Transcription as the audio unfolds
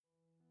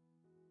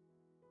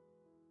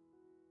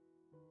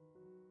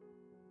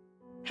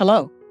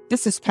Hello,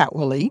 this is Pat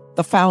Willie,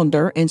 the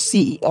founder and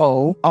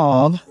CEO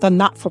of the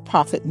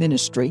not-for-profit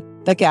ministry,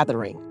 The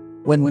Gathering.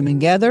 When women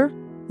gather,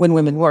 when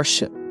women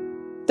worship.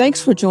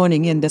 Thanks for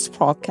joining in this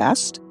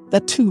podcast, The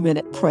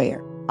 2-Minute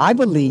Prayer. I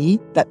believe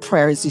that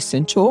prayer is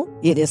essential,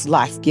 it is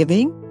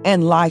life-giving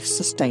and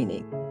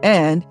life-sustaining,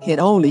 and it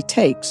only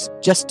takes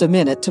just a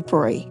minute to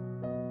pray.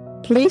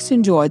 Please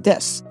enjoy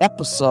this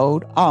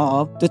episode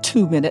of The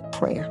 2-Minute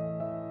Prayer.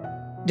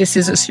 This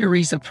is a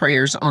series of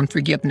prayers on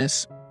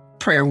forgiveness.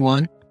 Prayer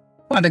 1.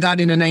 Father God,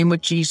 in the name of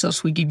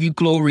Jesus, we give you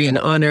glory and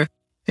honor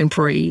and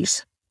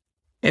praise,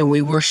 and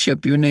we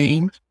worship your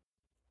name.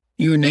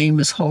 Your name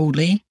is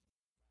holy.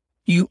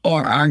 You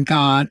are our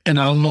God and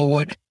our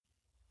Lord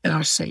and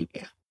our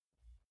Savior.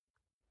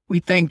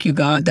 We thank you,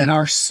 God, that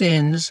our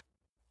sins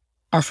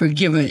are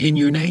forgiven in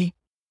your name.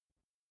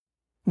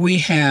 We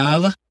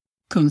have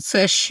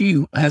confessed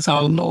you as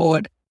our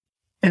Lord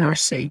and our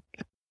Savior.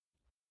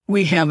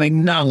 We have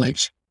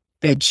acknowledged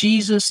that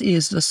Jesus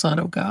is the Son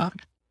of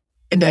God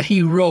and that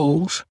he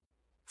rose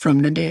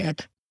from the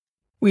dead.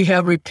 We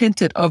have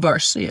repented of our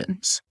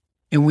sins,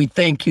 and we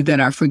thank you that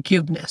our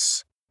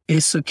forgiveness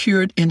is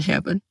secured in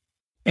heaven.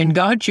 And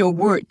God, your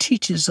word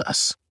teaches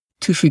us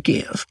to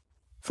forgive.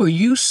 For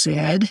you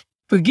said,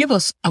 forgive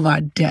us of our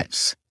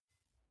debts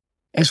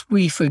as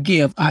we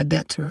forgive our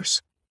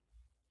debtors.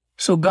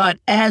 So God,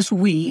 as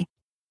we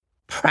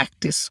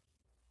practice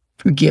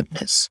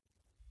forgiveness,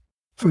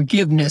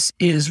 forgiveness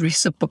is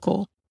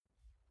reciprocal.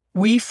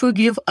 We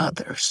forgive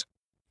others,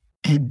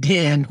 and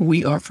then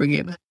we are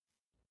forgiven.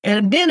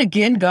 And then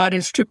again, God,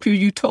 in Scripture,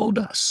 you told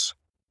us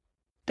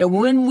that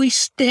when we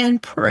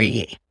stand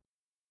praying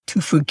to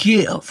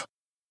forgive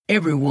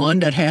everyone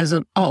that has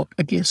an ought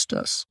against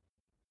us.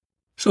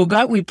 So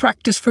God, we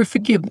practice for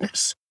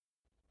forgiveness,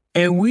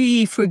 and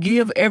we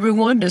forgive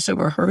everyone that's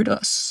ever hurt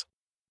us,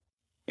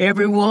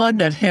 everyone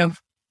that have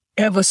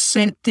ever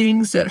said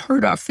things that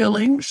hurt our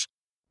feelings,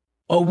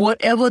 or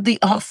whatever the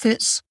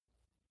offense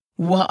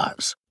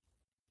was.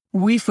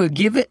 We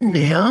forgive it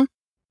now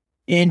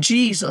in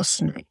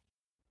Jesus' name.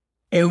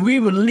 And we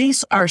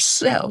release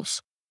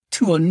ourselves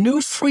to a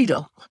new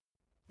freedom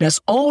that's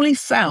only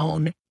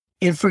found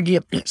in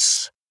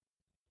forgiveness.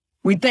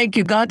 We thank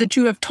you, God, that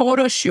you have taught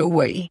us your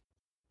way,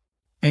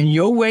 and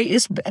your way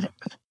is better,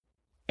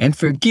 and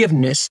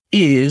forgiveness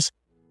is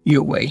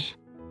your way.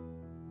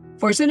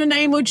 For it's in the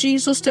name of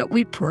Jesus that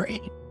we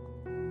pray.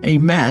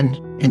 Amen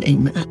and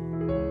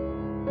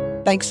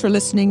amen. Thanks for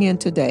listening in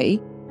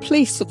today.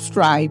 Please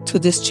subscribe to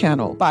this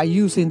channel by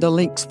using the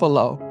links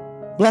below.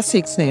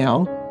 Blessings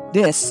now.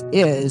 This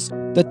is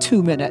the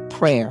 2-Minute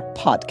Prayer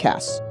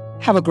Podcast.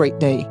 Have a great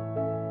day.